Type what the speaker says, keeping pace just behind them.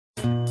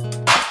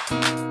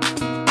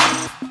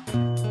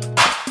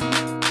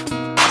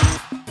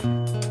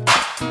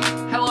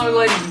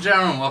and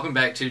gentlemen, welcome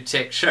back to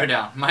Tech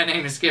Showdown. My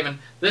name is Kevin,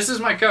 this is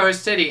my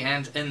co-host Teddy,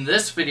 and in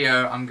this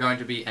video I'm going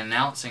to be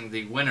announcing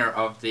the winner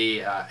of the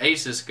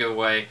Asus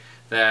giveaway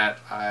that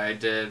I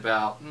did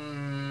about,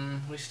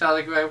 we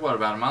started the giveaway, what,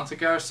 about a month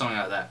ago? Something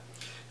like that.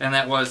 And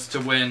that was to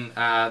win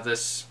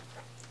this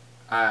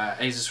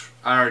Asus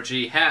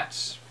ROG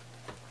hat,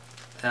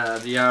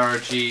 the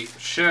ROG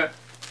shirt,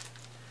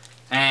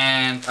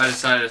 and I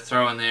decided to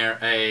throw in there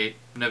a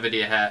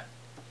NVIDIA hat.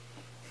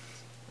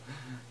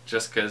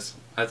 Just because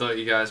I thought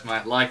you guys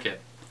might like it.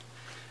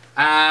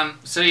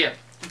 So yeah,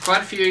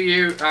 quite a few of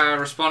you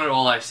responded.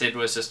 All I said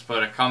was just to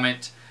put a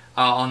comment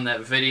on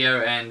that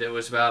video, and it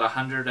was about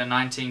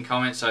 119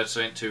 comments. So I just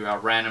went to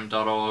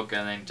random.org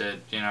and then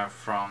did, you know,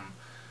 from,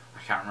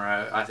 I can't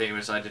remember, I think it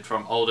was, I did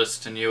from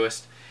oldest to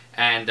newest,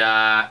 and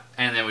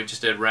then we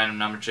just did random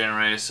number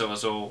generator, so it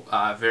was all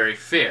very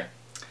fair.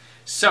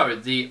 So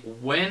the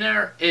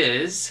winner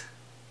is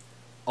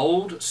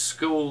Old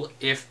School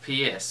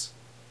FPS.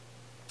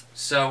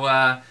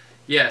 So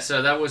yeah,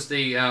 so that was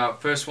the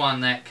first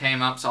one that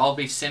came up, so I'll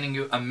be sending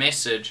you a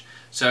message,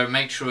 so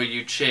make sure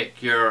you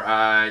check your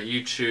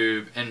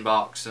YouTube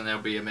inbox, and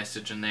there'll be a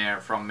message in there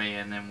from me,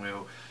 and then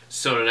we'll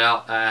sort it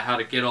out how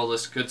to get all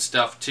this good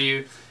stuff to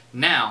you.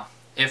 Now,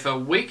 if a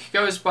week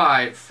goes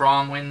by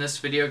from when this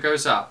video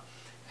goes up,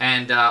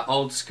 and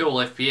Old School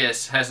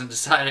FPS hasn't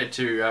decided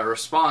to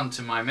respond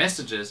to my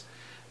messages,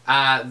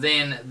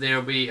 then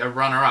there'll be a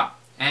runner-up,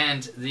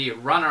 and the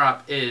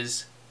runner-up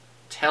is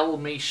Tell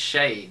Me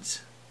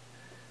Shades.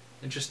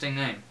 Interesting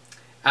name.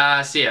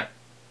 So yeah,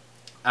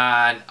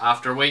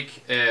 after a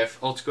week,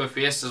 if Old School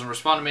FPS doesn't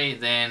respond to me,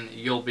 then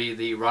you'll be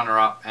the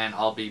runner-up, and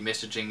I'll be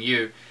messaging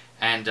you,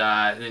 and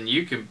then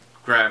you can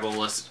grab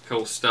all this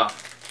cool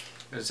stuff.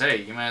 Because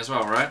hey, you may as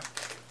well, right?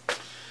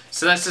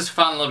 So that's just a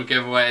fun little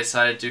giveaway I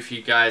decided to do for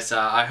you guys.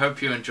 I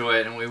hope you enjoy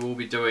it, and we will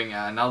be doing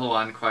another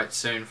one quite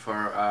soon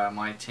for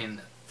my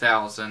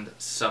 10,000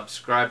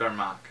 subscriber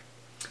mark.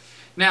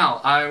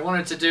 Now, I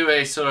wanted to do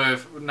a sort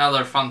of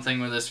another fun thing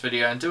with this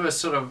video and do a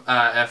sort of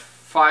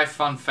 5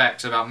 fun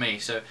facts about me.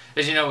 So,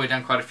 as you know, we've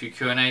done quite a few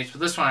Q&As,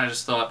 but this one I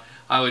just thought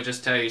I would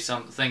just tell you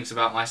some things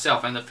about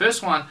myself. And the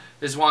first one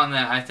is one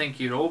that I think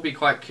you'd all be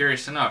quite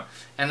curious to know,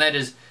 and that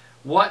is,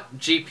 what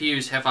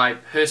GPUs have I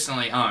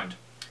personally owned?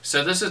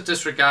 So this is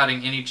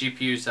disregarding any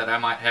GPUs that I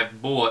might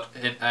have bought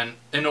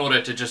in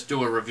order to just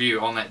do a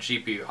review on that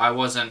GPU. I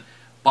wasn't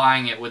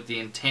buying it with the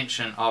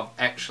intention of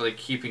actually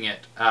keeping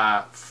it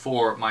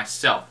for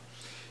myself.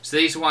 So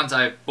these are ones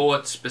I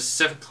bought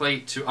specifically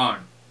to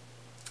own.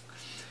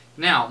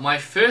 Now, my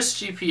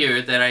first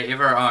GPU that I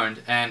ever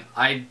owned, and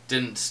I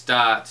didn't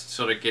start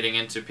sort of getting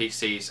into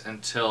PCs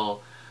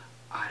until,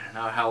 I don't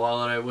know how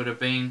old I would have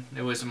been.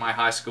 It was in my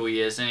high school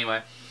years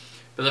anyway.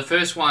 But the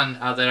first one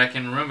that I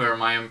can remember in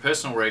my own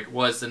personal rig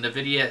was the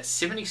NVIDIA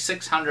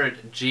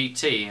 7600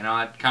 GT, and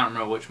I can't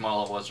remember which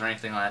model it was or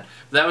anything like that.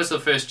 But that was the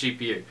first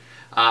GPU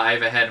I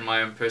ever had in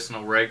my own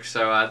personal rig,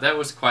 so that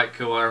was quite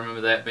cool. I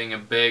remember that being a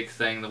big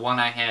thing. The one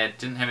I had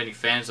didn't have any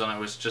fans on it,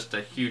 it was just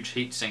a huge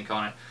heatsink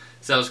on it,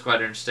 so that was quite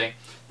interesting.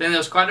 Then there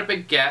was quite a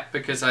big gap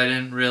because I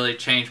didn't really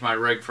change my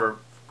rig for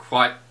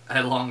quite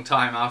a long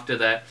time after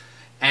that.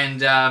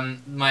 And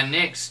my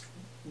next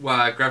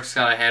graphics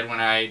card I had when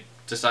I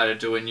decided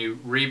to do a new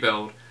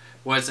rebuild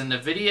was a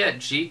NVIDIA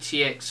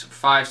GTX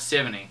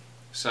 570.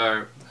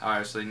 So I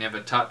obviously never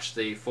touched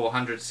the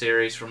 400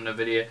 series from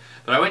NVIDIA,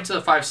 but I went to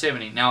the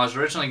 570. Now I was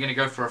originally going to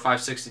go for a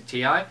 560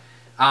 Ti, and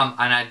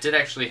I did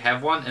actually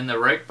have one in the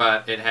rig,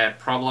 but it had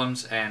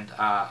problems, and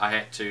I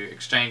had to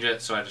exchange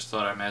it, so I just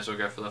thought I may as well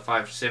go for the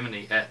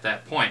 570 at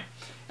that point.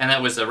 And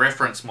that was the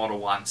reference model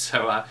one,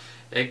 so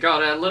it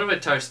got a little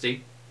bit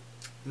toasty.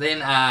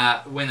 Then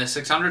when the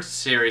 600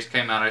 series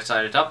came out, I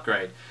decided to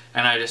upgrade,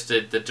 and I just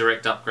did the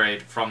direct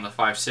upgrade from the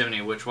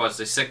 570, which was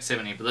the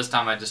 670, but this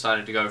time I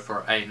decided to go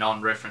for a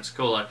non-reference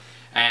cooler,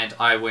 and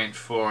I went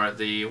for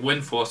the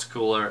WindForce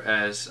cooler,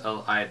 as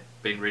I had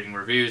been reading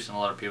reviews and a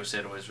lot of people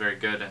said it was very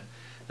good, and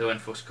the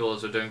WindForce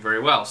coolers were doing very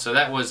well. So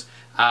that was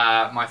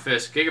my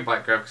first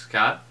gigabyte graphics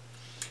card,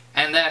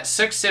 and that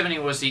 670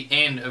 was the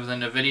end of the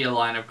NVIDIA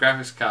line of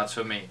graphics cards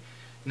for me.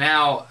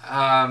 Now,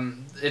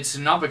 it's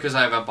not because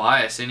I have a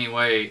bias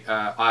anyway,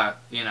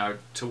 you know,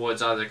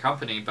 towards either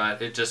company,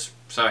 but it just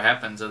so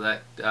happens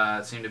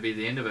that seemed to be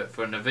the end of it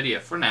for NVIDIA,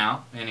 for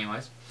now,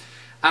 anyways.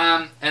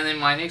 And then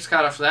my next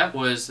card after that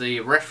was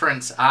the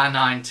reference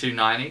R9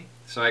 290,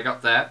 so I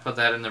got that, put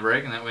that in the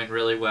rig, and that went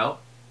really well.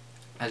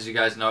 As you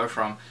guys know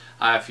from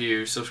if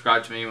you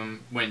subscribed to me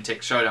when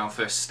Tech Showdown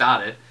first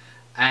started.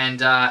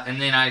 And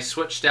then I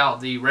switched out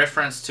the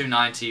reference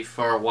 290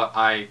 for what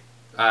I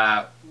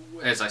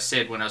as I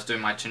said when I was doing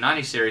my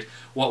 290 series,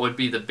 what would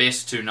be the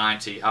best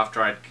 290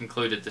 after I'd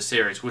concluded the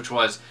series, which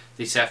was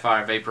the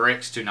Sapphire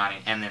VaporX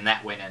 290, and then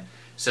that went in.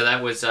 So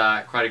that was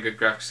quite a good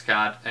graphics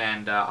card,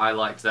 and I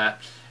liked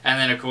that. And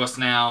then of course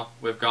now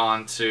we've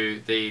gone to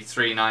the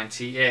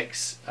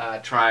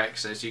 390X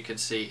Tri-X, as you can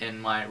see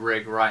in my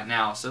rig right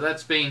now. So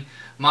that's been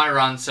my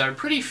run, so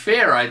pretty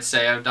fair I'd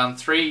say. I've owned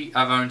three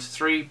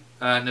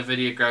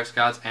NVIDIA graphics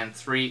cards and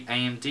 3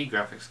 AMD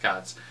graphics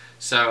cards.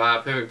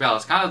 So perfect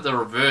balance. Kind of the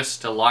reverse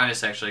to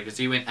Linus actually, because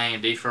he went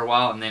AMD for a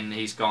while and then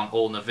he's gone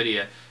all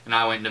NVIDIA, and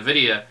I went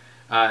NVIDIA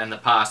in the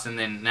past, and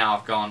then now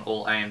I've gone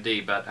all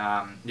AMD. But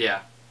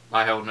yeah,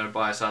 I hold no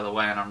bias either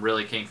way, and I'm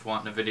really keen for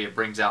what NVIDIA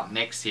brings out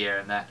next year,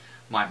 and that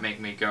might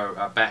make me go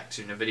back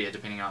to NVIDIA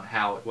depending on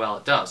how well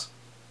it does.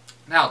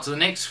 Now to the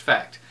next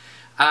fact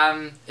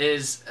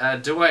is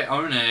do I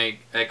own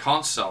a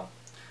console?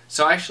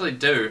 So I actually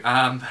do,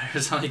 but it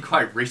was only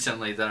quite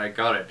recently that I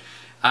got it.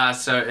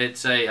 So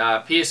it's a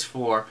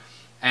PS4,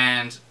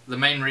 and the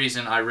main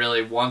reason I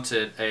really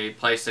wanted a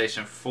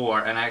PlayStation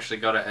 4, and I actually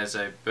got it as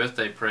a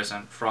birthday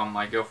present from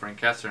my girlfriend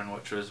Catherine,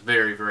 which was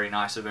very, very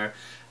nice of her,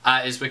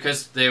 is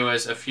because there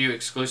was a few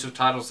exclusive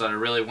titles that I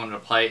really wanted to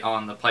play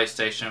on the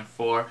PlayStation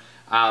 4.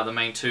 The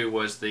main two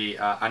was the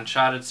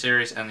Uncharted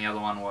series, and the other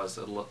one was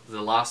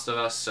The Last of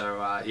Us,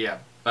 so yeah.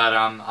 But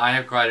I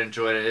have quite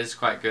enjoyed it. It is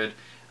quite good.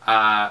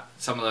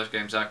 Some of those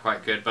games are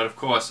quite good, but of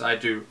course I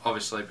do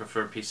obviously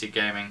prefer PC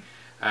gaming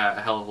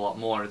a hell of a lot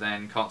more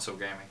than console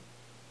gaming.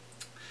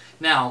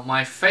 Now,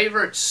 my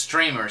favorite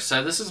streamer.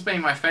 So this has been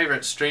my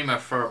favorite streamer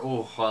for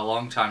a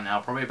long time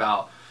now, probably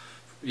about,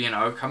 you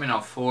know, coming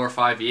on 4 or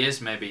 5 years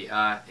maybe.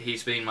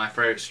 He's been my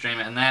favorite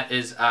streamer, and that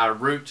is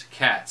Root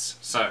Catz.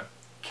 So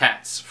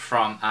Catz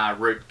from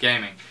Root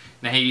Gaming.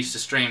 Now he used to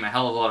stream a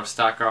hell of a lot of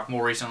StarCraft.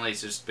 More recently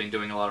he's just been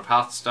doing a lot of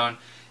Hearthstone.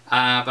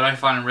 But I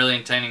find him really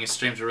entertaining. His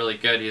streams are really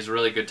good. He has a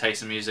really good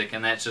taste in music,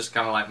 and that's just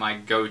kind of like my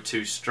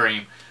go-to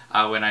stream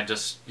when I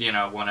just, you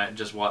know, want to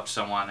just watch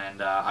someone,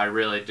 and I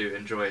really do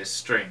enjoy his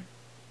stream.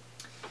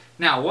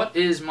 Now, what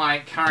is my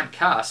current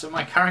car? So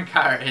my current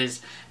car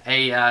is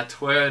a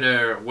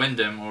Toyota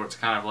Wyndham, or it's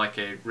kind of like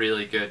a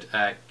really good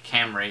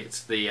Camry.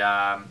 It's the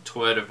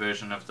Toyota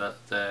version of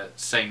the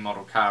same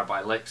model car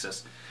by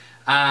Lexus.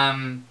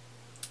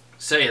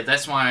 So yeah,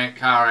 that's my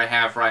car I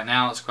have right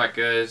now. It's quite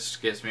good. It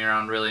gets me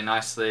around really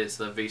nicely. It's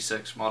the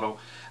V6 model.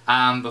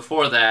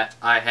 Before that,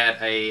 I had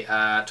a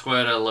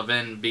Toyota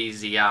Levin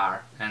BZR,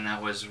 and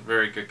that was a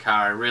very good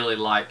car. I really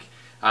like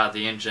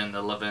the engine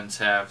the Levins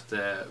have,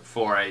 the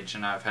 4H,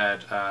 and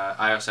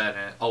I also had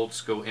an old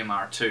school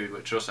MR2,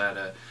 which also had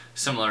a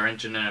similar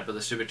engine in it, but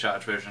the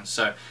supercharged version.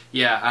 So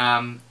yeah,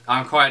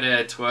 I'm quite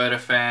a Toyota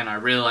fan. I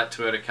really like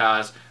Toyota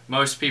cars.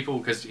 Most people,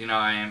 because you know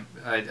I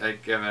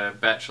have a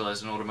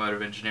bachelor's in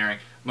automotive engineering,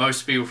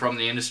 most people from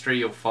the industry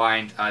you'll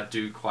find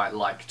do quite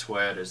like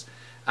Toyotas.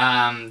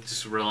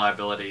 Just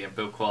reliability and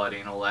build quality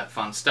and all that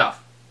fun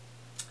stuff.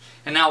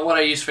 And now what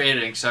I use for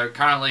editing. So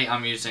currently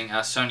I'm using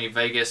Sony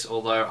Vegas,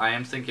 although I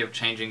am thinking of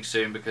changing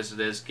soon because it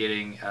is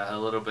getting a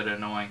little bit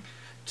annoying,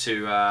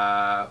 to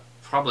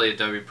probably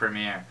Adobe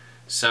Premiere.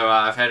 So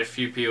I've had a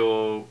few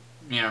people,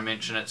 you know,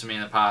 mention it to me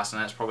in the past,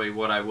 and that's probably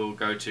what I will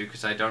go to,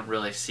 because I don't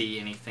really see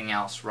anything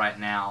else right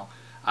now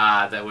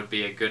that would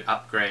be a good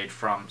upgrade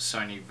from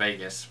Sony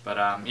Vegas. But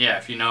yeah,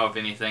 if you know of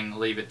anything,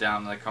 leave it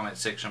down in the comment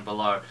section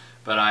below.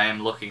 But I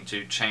am looking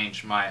to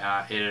change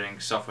my editing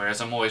software,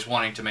 as I'm always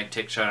wanting to make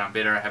Tech Showdown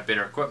better, have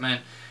better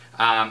equipment,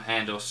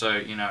 and also,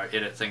 you know,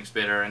 edit things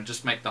better and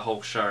just make the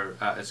whole show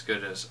as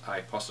good as I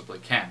possibly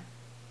can.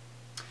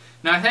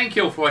 Now, thank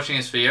you all for watching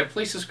this video.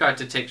 Please subscribe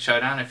to Tech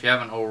Showdown if you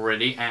haven't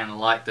already, and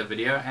like the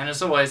video. And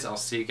as always, I'll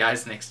see you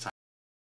guys next time.